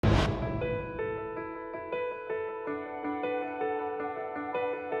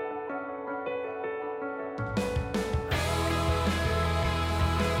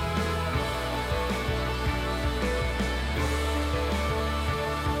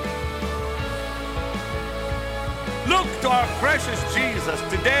Look to our precious Jesus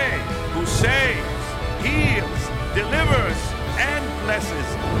today, who saves, heals, delivers, and blesses.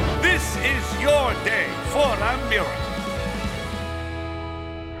 This is your day for a miracle.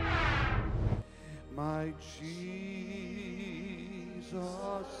 My Jesus,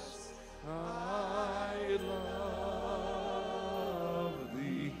 I love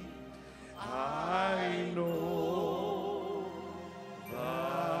thee. I know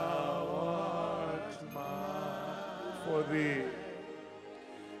thou art mine. For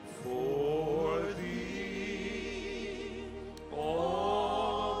thee,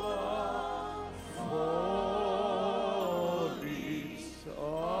 all the follies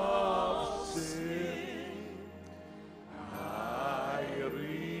of sin I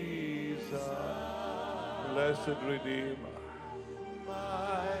resign. Blessed Redeemer,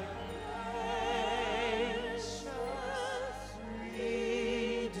 my Savior,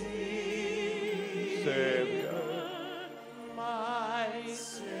 my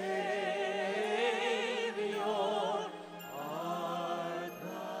Savior art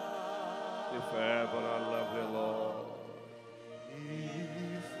thou. If ever I love the Lord,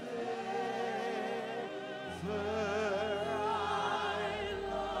 if ever I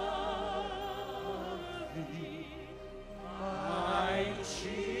love thee, my Jesus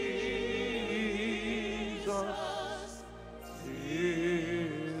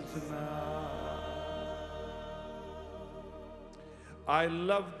is now. I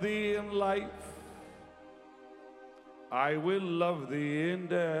love thee in life, I will love thee in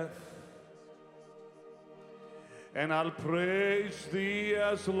death, and I'll praise thee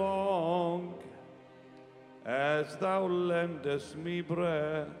as long as thou lendest me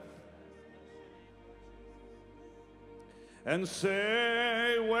breath, and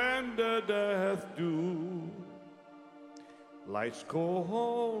say when the death dew lies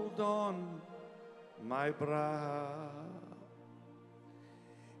cold on my brow,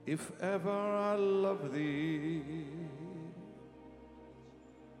 if ever I love thee,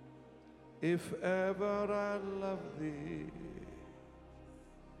 if ever I love thee,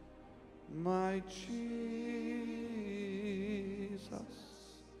 my Jesus,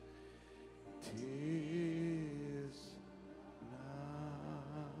 'tis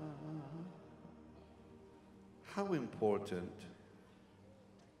now. How important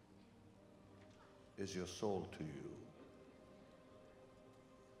is your soul to you?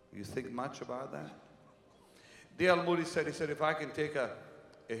 You think much about that? D.L. Moody said, if I can take a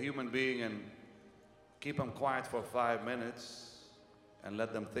human being and keep them quiet for 5 minutes and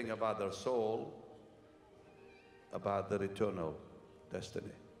let them think about their soul, about their eternal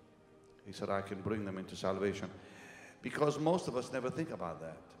destiny, he said, I can bring them into salvation. Because most of us never think about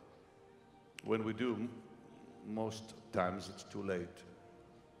that. When we do, most times it's too late.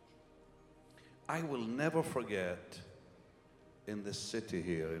 I will never forget in this city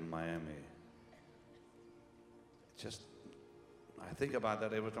here in Miami. I think about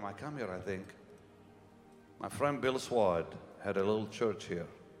that every time I come here. I think my friend Bill Swad had a little church here.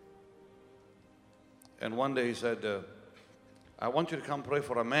 And one day he said, I want you to come pray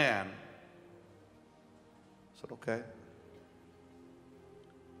for a man. I said, okay.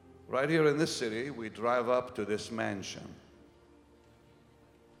 Right here in this city, we drive up to this mansion.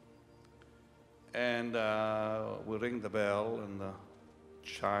 And we ring the bell and the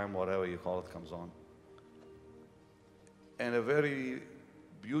chime, whatever you call it, comes on. And a very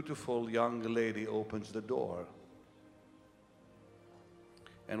beautiful young lady opens the door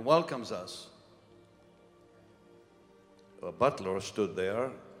and welcomes us. A butler stood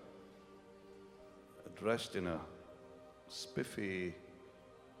there, dressed in a spiffy,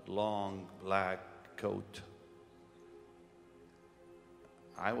 long black coat.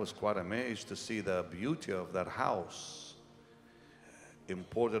 I was quite amazed to see the beauty of that house.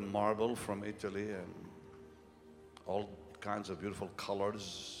 Imported marble from Italy and all kinds of beautiful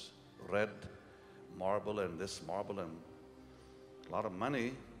colors, red marble and this marble, and a lot of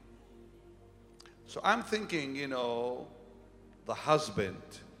money. So I'm thinking, you know, the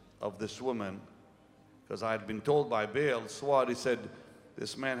husband of this woman, because I had been told by Bill Swad, he said,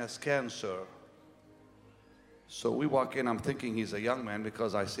 this man has cancer. So we walk in, I'm thinking he's a young man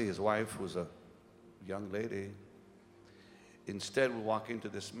because I see his wife who's a young lady. Instead, we walk into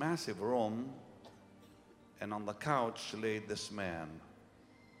this massive room, and on the couch laid this man,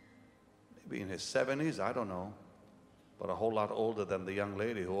 maybe in his 70s, I don't know, but a whole lot older than the young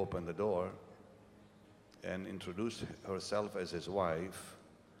lady who opened the door and introduced herself as his wife.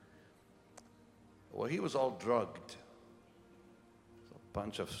 Well, he was all drugged. A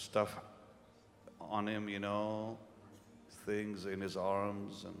bunch of stuff on him, you know, things in his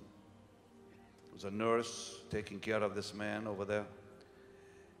arms. And was a nurse taking care of this man over there.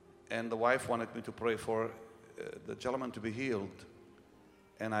 And the wife wanted me to pray for the gentleman to be healed.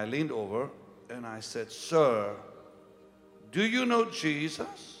 And I leaned over and I said, "Sir, do you know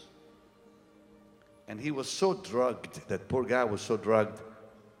Jesus?" And he was so drugged, that poor guy was so drugged,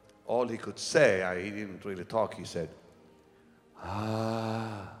 all he could say, he didn't really talk, he said,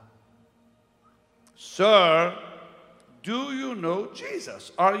 "Sir, do you know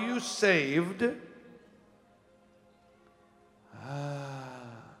Jesus? Are you saved?"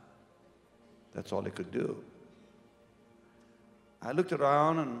 That's all he could do. I looked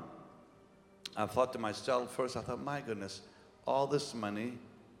around and I thought to myself, first I thought, my goodness, all this money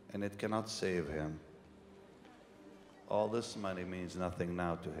and it cannot save him. All this money means nothing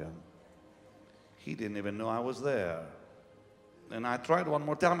now to him. He didn't even know I was there. And I tried one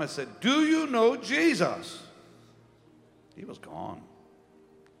more time. I said, "Do you know Jesus?" He was gone.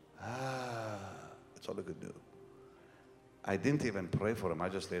 That's all I could do. I didn't even pray for him. I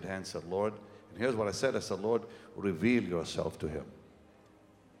just laid hands and said, "Lord," and here's what I said. I said, "Lord, reveal yourself to him."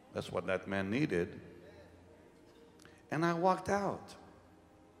 That's what that man needed. And I walked out.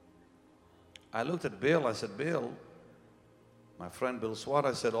 I looked at Bill. I said, "Bill," my friend Bill Swart,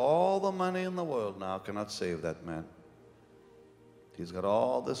 I said, "all the money in the world now cannot save that man. He's got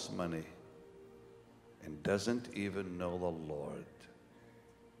all this money and doesn't even know the Lord.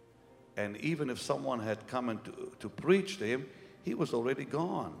 And even if someone had come in to preach to him, he was already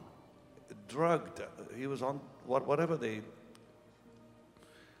gone, drugged. He was on whatever they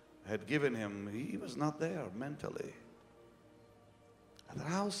had given him. He was not there mentally." I thought,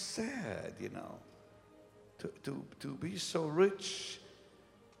 how sad, to be so rich,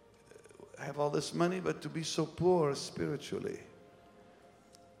 have all this money, but to be so poor spiritually.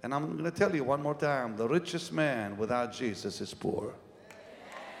 And I'm going to tell you one more time, the richest man without Jesus is poor.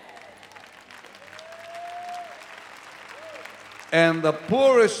 And the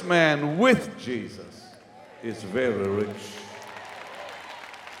poorest man with Jesus is very rich.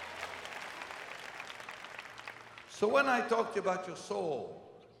 So when I talk to you about your soul,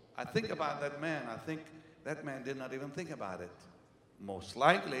 I think about that man. I think that man did not even think about it. Most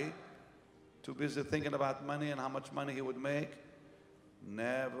likely, too busy thinking about money and how much money he would make.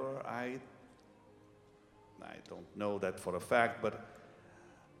 Never, I don't know that for a fact, but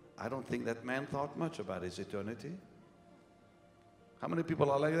I don't think that man thought much about his eternity. How many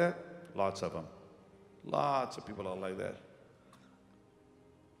people are like that? Lots of them. Lots of people are like that.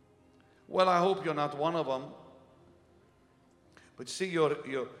 Well, I hope you're not one of them. But see,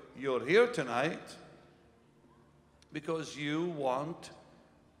 you're here tonight because you want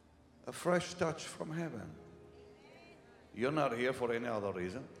a fresh touch from heaven. You're not here for any other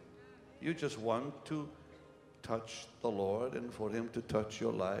reason. You just want to touch the Lord and for Him to touch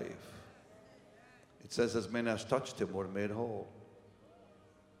your life. It says, as many as touched Him were made whole.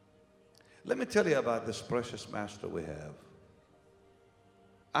 Let me tell you about this precious master we have.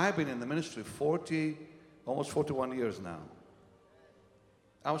 I've been in the ministry almost 41 years now.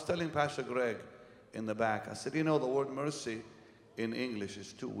 I was telling Pastor Greg in the back, I said, the word mercy in English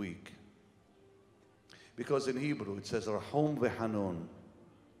is too weak. Because in Hebrew it says, Rahum v'hanun,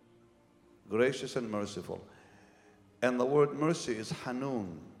 gracious and merciful. And the word mercy is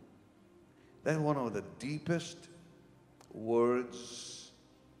hanun. That's one of the deepest words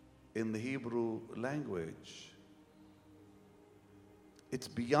in the Hebrew language. It's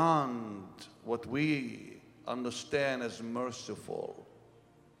beyond what we understand as merciful.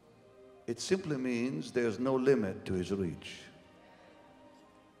 It simply means there's no limit to His reach.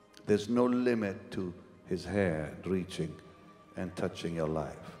 There's no limit to His hand reaching and touching your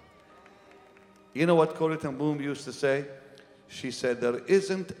life. You know what Corrie ten Boom used to say? She said, there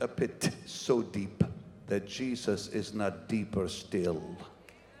isn't a pit so deep that Jesus is not deeper still.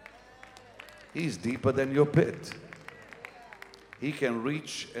 He's deeper than your pit. He can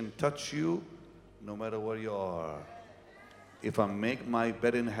reach and touch you no matter where you are. If I make my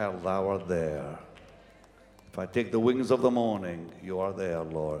bed in hell, thou art there. If I take the wings of the morning, you are there,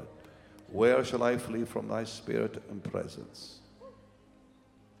 Lord. Where shall I flee from thy spirit and presence?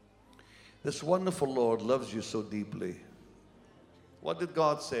 This wonderful Lord loves you so deeply. What did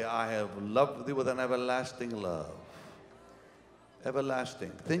God say? I have loved thee with an everlasting love.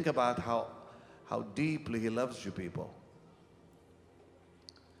 Everlasting. Think about how deeply He loves you, people.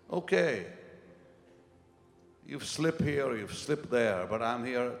 Okay. You've slipped here, you've slipped there, but I'm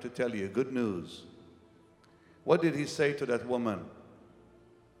here to tell you good news. What did He say to that woman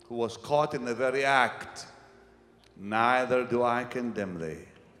who was caught in the very act? Neither do I condemn thee.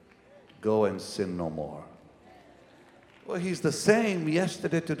 Go and sin no more. Well, He's the same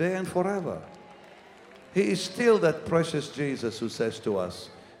yesterday, today, and forever. He is still that precious Jesus who says to us,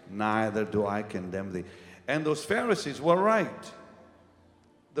 neither do I condemn thee. And those Pharisees were right.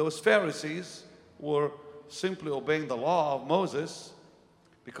 Those Pharisees were simply obeying the law of Moses,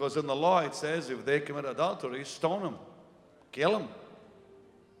 because in the law it says if they commit adultery, stone them, kill them.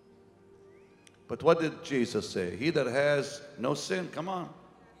 But what did Jesus say? He that has no sin, come on,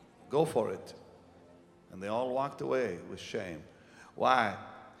 go for it. And they all walked away with shame. Why?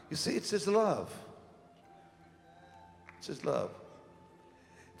 You see, it's His love. It's His love.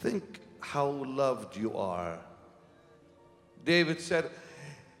 Think how loved you are. David said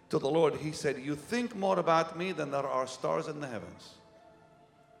to the Lord, he said, you think more about me than there are stars in the heavens.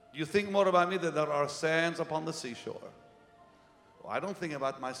 You think more about me than there are sands upon the seashore. Well, I don't think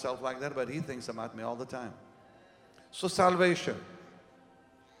about myself like that, but He thinks about me all the time. So salvation,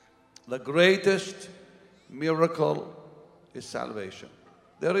 the greatest miracle is salvation.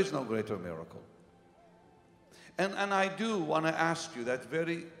 There is no greater miracle. And I do want to ask you that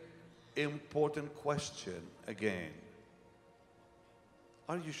very important question again.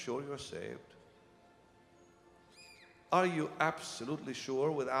 Are you sure you're saved? Are you absolutely sure,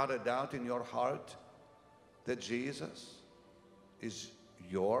 without a doubt in your heart, that Jesus is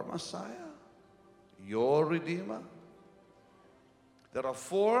your Messiah, your Redeemer? There are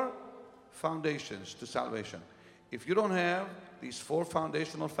 4 foundations to salvation. If you don't have these 4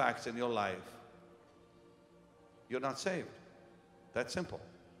 foundational facts in your life, you're not saved. That's simple.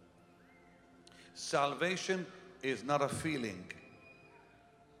 Salvation is not a feeling.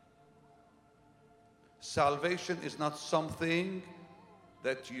 Salvation is not something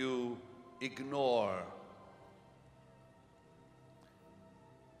that you ignore.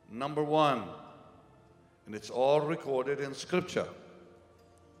 Number 1, and it's all recorded in Scripture.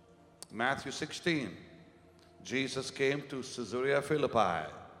 Matthew 16. Jesus came to Caesarea Philippi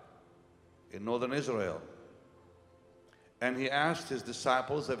in northern Israel. And He asked His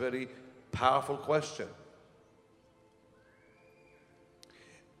disciples a very powerful question.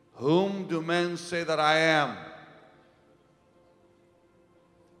 Whom do men say that I am?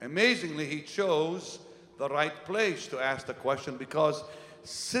 Amazingly, He chose the right place to ask the question, because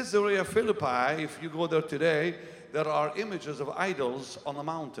Caesarea Philippi, if you go there today, there are images of idols on the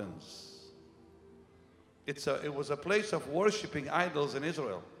mountains. It was a place of worshiping idols in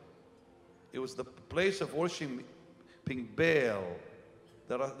Israel. It was the place of worshiping Baal.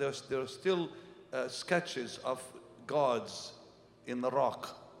 There are still sketches of gods in the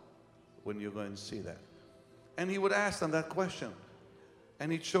rock when you go and see that. And He would ask them that question.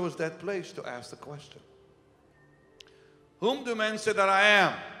 And He chose that place to ask the question. Whom do men say that I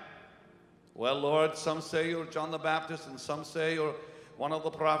am? Well, Lord, some say you're John the Baptist, and some say you're one of the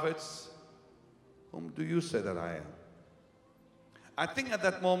prophets. Whom do you say that I am? I think at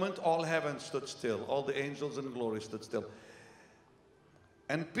that moment all heaven stood still. All the angels in glory stood still.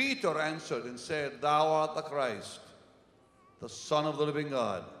 And Peter answered and said, Thou art the Christ, the Son of the living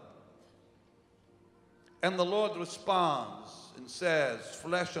God. And the Lord responds and says,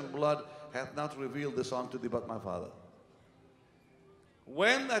 Flesh and blood hath not revealed this unto thee, but my Father.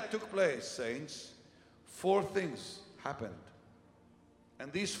 When that took place, saints, 4 things happened.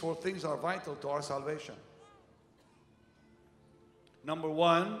 And these 4 things are vital to our salvation. Number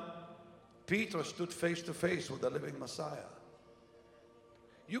 1, Peter stood face to face with the living Messiah.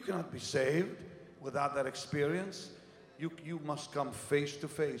 You cannot be saved without that experience. You must come face to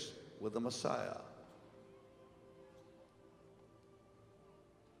face with the Messiah.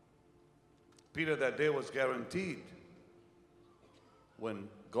 Peter that day was guaranteed when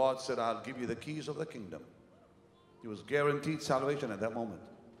God said, I'll give you the keys of the kingdom. He was guaranteed salvation at that moment.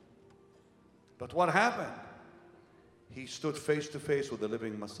 But what happened? He stood face to face with the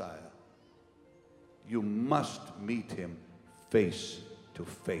living Messiah. You must meet Him face to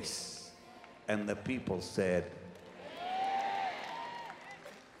face. And the people said,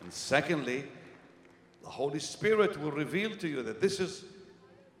 and secondly, the Holy Spirit will reveal to you that this is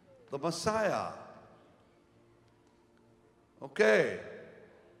the Messiah. Okay,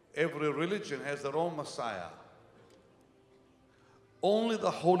 every religion has their own Messiah. Only the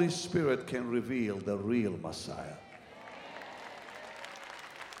Holy Spirit can reveal the real Messiah.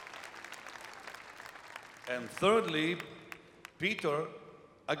 And thirdly, Peter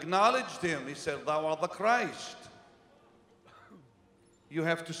acknowledged Him. He said, Thou art the Christ. You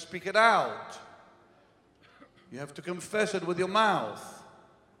have to speak it out. You have to confess it with your mouth.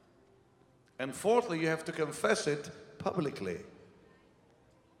 And fourthly, you have to confess it publicly.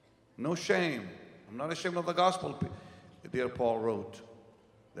 No shame. I'm not ashamed of the gospel, dear Paul wrote,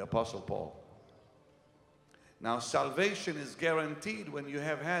 the Apostle Paul. Now, salvation is guaranteed when you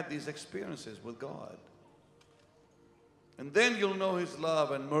have had these experiences with God. And then you'll know His love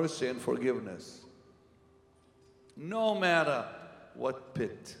and mercy and forgiveness. No matter what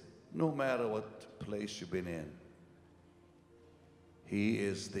pit, no matter what place you've been in, He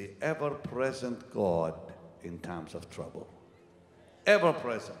is the ever-present God in times of trouble.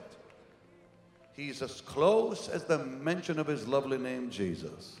 Ever-present. He's as close as the mention of His lovely name,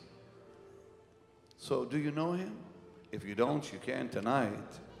 Jesus. So do you know Him? If you don't, you can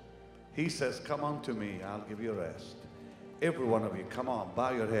tonight. He says, come unto me, I'll give you rest. Every one of you, come on, bow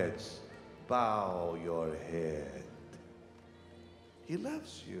your heads. Bow your head. He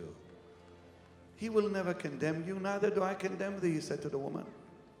loves you. He will never condemn you, neither do I condemn thee, He said to the woman.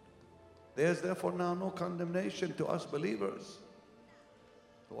 There's therefore now no condemnation to us believers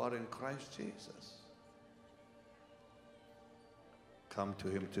who are in Christ Jesus. Come to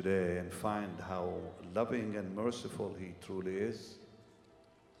Him today and find how loving and merciful He truly is.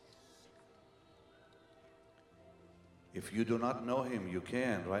 If you do not know Him, you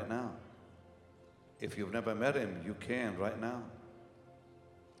can right now. If you've never met Him, you can right now.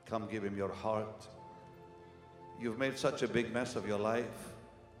 Come give Him your heart. You've made such a big mess of your life.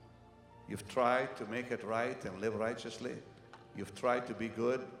 You've tried to make it right and live righteously. You've tried to be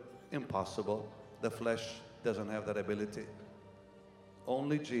good. Impossible. The flesh doesn't have that ability.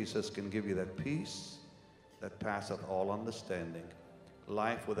 Only Jesus can give you that peace that passeth all understanding.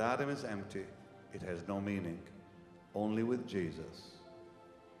 Life without Him is empty. It has no meaning. Only with Jesus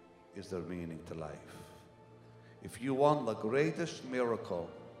is there meaning to life. If you want the greatest miracle,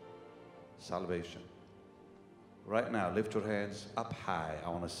 salvation, right now, lift your hands up high. I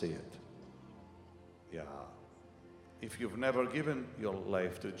want to see it. Yeah. If you've never given your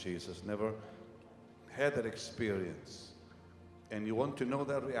life to Jesus, never had that experience, and you want to know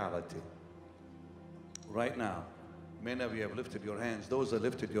that reality, right now, many of you have lifted your hands. Those that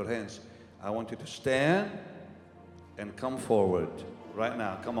lifted your hands, I want you to stand and come forward right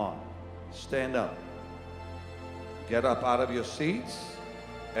now. Come on. Stand up. Get up out of your seats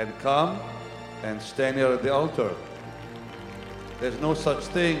and come and stand here at the altar. There's no such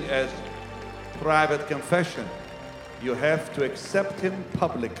thing as private confession. You have to accept Him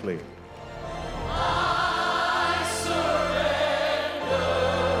publicly.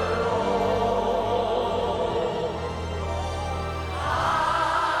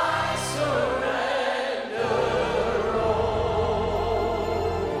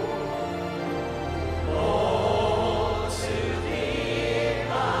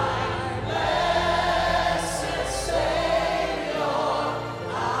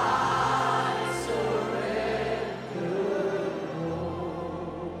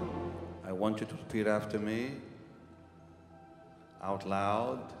 I want you to repeat after me, out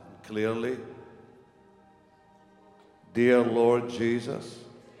loud, and clearly. Dear Lord Jesus,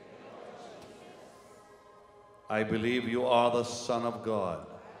 I believe you are the Son of God.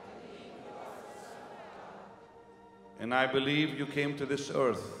 And I believe you came to this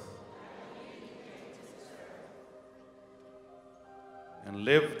earth and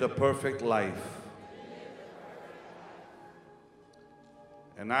lived the perfect life.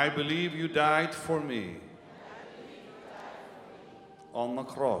 And I believe you died for me on the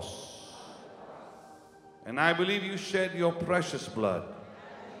cross. And I believe you shed your precious blood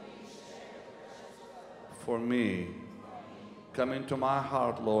for me. Come into my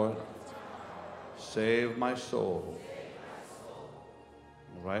heart, Lord. Save my soul.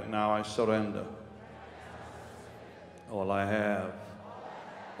 Right now I surrender. All I have,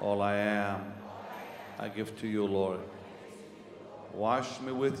 all I am, I give to you, Lord. Wash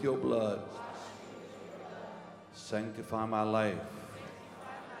me with your blood. Sanctify my life.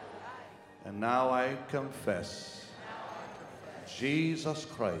 And now I confess Jesus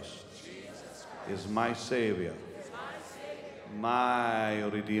Christ is my Savior, my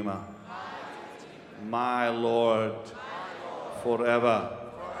Redeemer, my Lord forever.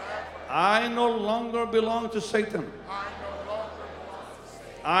 I no longer belong to Satan.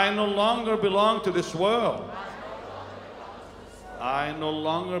 I no longer belong to this world. I no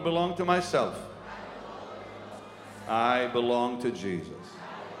longer belong to myself. I belong to Jesus.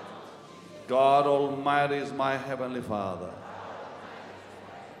 God Almighty is my Heavenly Father.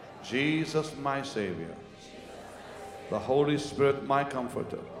 Jesus, my Savior. The Holy Spirit, my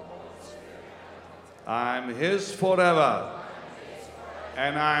Comforter. I'm His forever.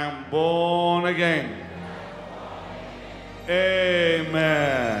 And I am born again.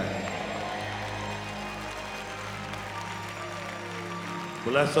 Amen.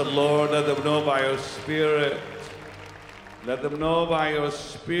 Blessed Lord, let them know by your Spirit. Let them know by your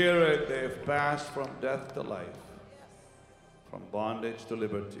Spirit they've passed from death to life, from bondage to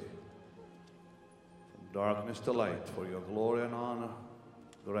liberty, from darkness to light, for your glory and honor,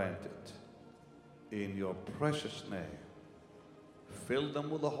 grant it. In your precious name, fill them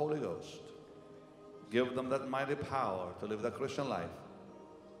with the Holy Ghost. Give them that mighty power to live the Christian life.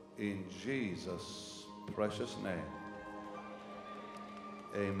 In Jesus' precious name.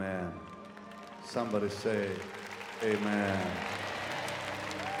 Amen. Somebody say, amen.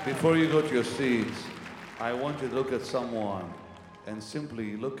 Before you go to your seats, I want you to look at someone and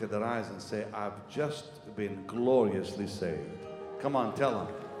simply look at their eyes and say, I've just been gloriously saved. Come on, tell them.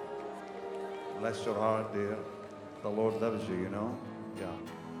 Bless your heart, dear. The Lord loves you, you know? Yeah.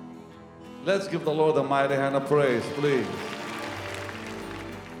 Let's give the Lord a mighty hand of praise, please.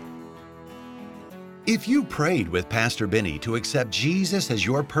 If you prayed with Pastor Benny to accept Jesus as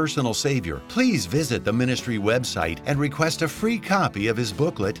your personal Savior, please visit the ministry website and request a free copy of his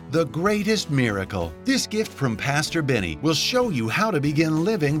booklet, The Greatest Miracle. This gift from Pastor Benny will show you how to begin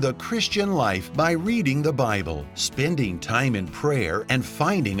living the Christian life by reading the Bible, spending time in prayer, and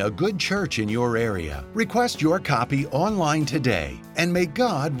finding a good church in your area. Request your copy online today, and may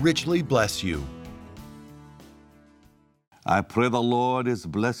God richly bless you. I pray the Lord is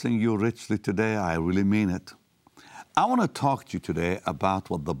blessing you richly today. I really mean it. I want to talk to you today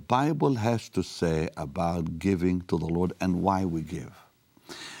about what the Bible has to say about giving to the Lord and why we give.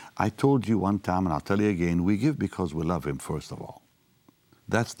 I told you one time, and I'll tell you again, we give because we love Him, first of all.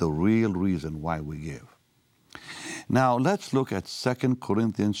 That's the real reason why we give. Now, let's look at 2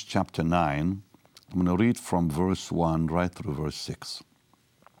 Corinthians chapter 9. I'm going to read from verse 1 right through verse 6.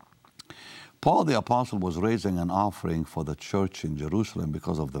 Paul the Apostle was raising an offering for the church in Jerusalem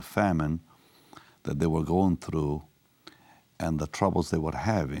because of the famine that they were going through and the troubles they were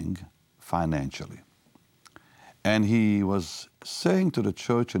having financially. And he was saying to the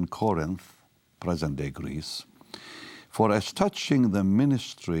church in Corinth, present-day Greece, for as touching the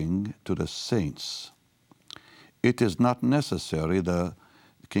ministering to the saints, it is not necessary, the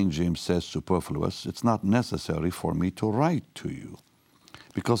King James says superfluous, it's not necessary for me to write to you,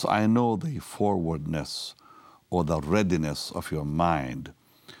 because I know the forwardness or the readiness of your mind,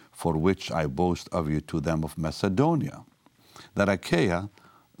 for which I boast of you to them of Macedonia, that Achaia,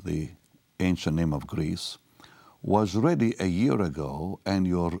 the ancient name of Greece, was ready a year ago, and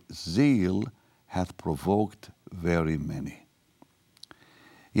your zeal hath provoked very many.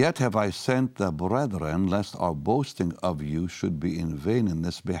 Yet have I sent the brethren, lest our boasting of you should be in vain in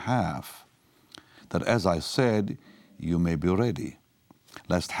this behalf, that as I said, you may be ready.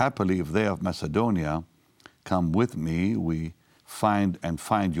 Lest happily, if they of Macedonia come with me, we find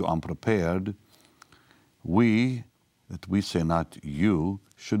you unprepared, that we say not you,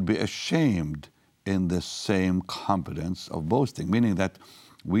 should be ashamed in this same confidence of boasting. Meaning that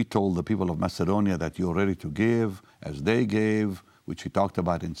we told the people of Macedonia that you're ready to give as they gave, which he talked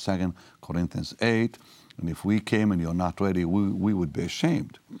about in 2 Corinthians 8. And if we came and you're not ready, we would be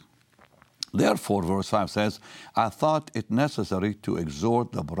ashamed. Therefore, verse 5 says, I thought it necessary to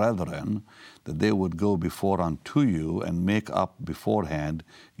exhort the brethren that they would go before unto you and make up beforehand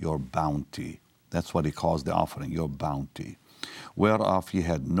your bounty. That's what he calls the offering, your bounty. Whereof ye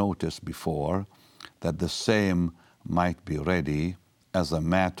had noticed before, that the same might be ready as a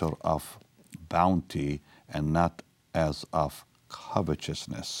matter of bounty and not as of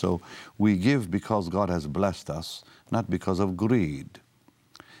covetousness. So we give because God has blessed us, not because of greed.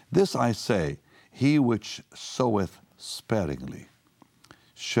 This I say, he which soweth sparingly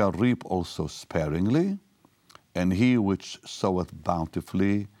shall reap also sparingly, and he which soweth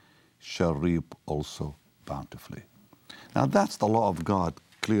bountifully shall reap also bountifully. Now that's the law of God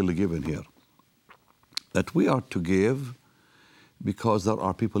clearly given here, that we are to give because there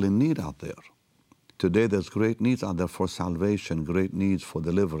are people in need out there. Today there's great needs out there for salvation, great needs for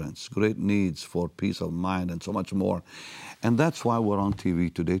deliverance, great needs for peace of mind, and so much more. And that's why we're on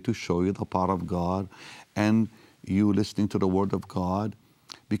TV today, to show you the power of God and you listening to the Word of God,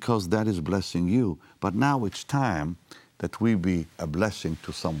 because that is blessing you. But now it's time that we be a blessing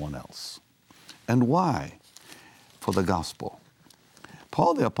to someone else. And why? For the gospel.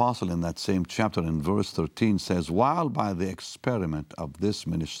 Paul the Apostle in that same chapter in verse 13 says, while by the experiment of this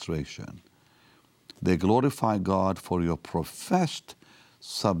ministration, they glorify God for your professed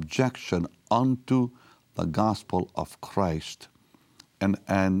subjection unto the gospel of Christ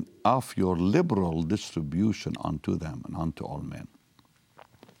and of your liberal distribution unto them and unto all men.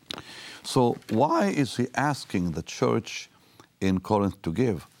 So why is he asking the church in Corinth to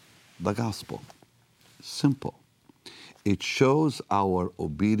give? The gospel. Simple. It shows our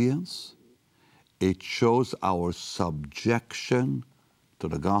obedience. It shows our subjection to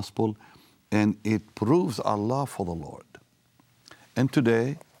the gospel. And it proves our love for the Lord. And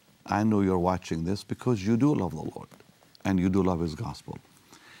today, I know you're watching this because you do love the Lord and you do love His gospel.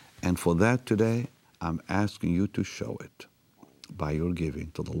 And for that today, I'm asking you to show it by your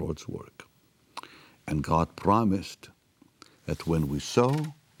giving to the Lord's work. And God promised that when we sow,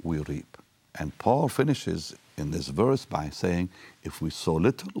 we reap. And Paul finishes in this verse by saying, if we sow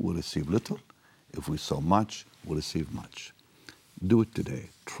little, we'll receive little. If we sow much, we'll receive much. Do it today.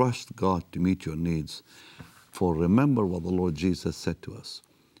 Trust God to meet your needs. For remember what the Lord Jesus said to us.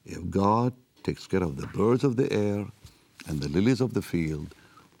 If God takes care of the birds of the air and the lilies of the field,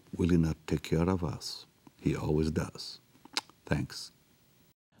 will He not take care of us? He always does. Thanks.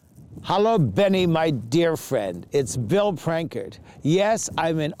 Hello, Benny, my dear friend. It's Bill Prankard. Yes,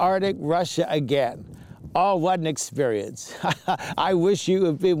 I'm in Arctic Russia again. Oh, what an experience. I wish you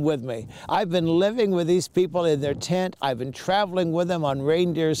had been with me. I've been living with these people in their tent. I've been traveling with them on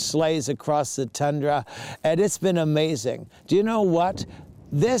reindeer sleighs across the tundra, and it's been amazing. Do you know what?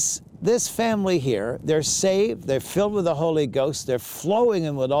 This family here, they're saved, they're filled with the Holy Ghost, they're flowing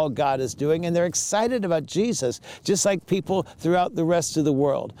in what all God is doing, and they're excited about Jesus, just like people throughout the rest of the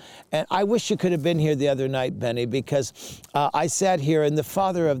world. And I wish you could have been here the other night, Benny, because I sat here and the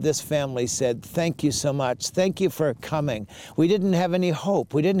father of this family said, thank you so much. Thank you for coming. We didn't have any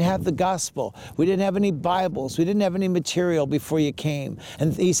hope. We didn't have the gospel. We didn't have any Bibles. We didn't have any material before you came.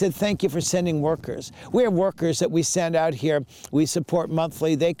 And he said, thank you for sending workers. We have workers that we send out here. We support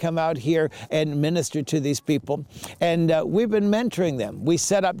monthly. They come out here and minister to these people. And we've been mentoring them. We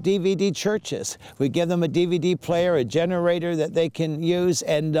set up DVD churches. We give them a DVD player, a generator that they can use,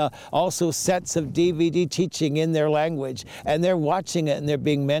 and also sets of DVD teaching in their language. And they're watching it and they're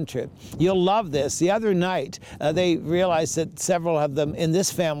being mentored. You'll love this. The other night, they realized that several of them in this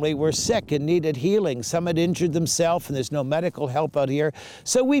family were sick and needed healing. Some had injured themselves and there's no medical help out here.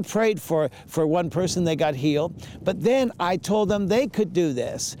 So we prayed for one person, they got healed. But then I told them they could do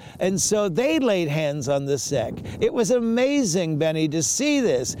this. And so they laid hands on the sick. It was amazing, Benny, to see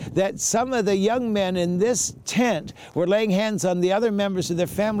this, that some of the young men in this tent were laying hands on the other members of their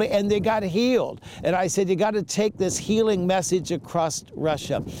family and they got healed. And I said, you got to take this healing message across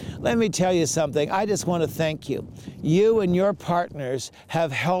Russia. Let me tell you something. I just want to thank you. You and your partners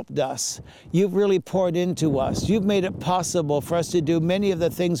have helped us. You've really poured into us. You've made it possible for us to do many of the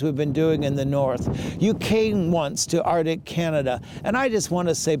things we've been doing in the north. You came once to Arctic Canada, and I just want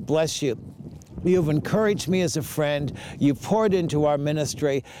to say bless you. You've encouraged me as a friend. You've poured into our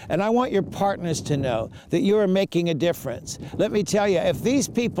ministry. And I want your partners to know that you are making a difference. Let me tell you, if these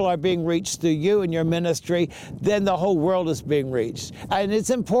people are being reached through you and your ministry, then the whole world is being reached. And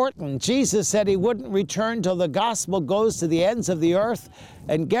it's important. Jesus said He wouldn't return till the gospel goes to the ends of the earth.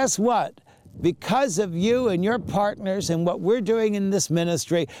 And guess what? Because of you and your partners and what we're doing in this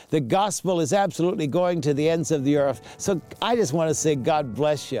ministry, the gospel is absolutely going to the ends of the earth. So I just want to say God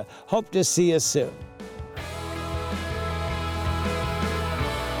bless you. Hope to see you soon.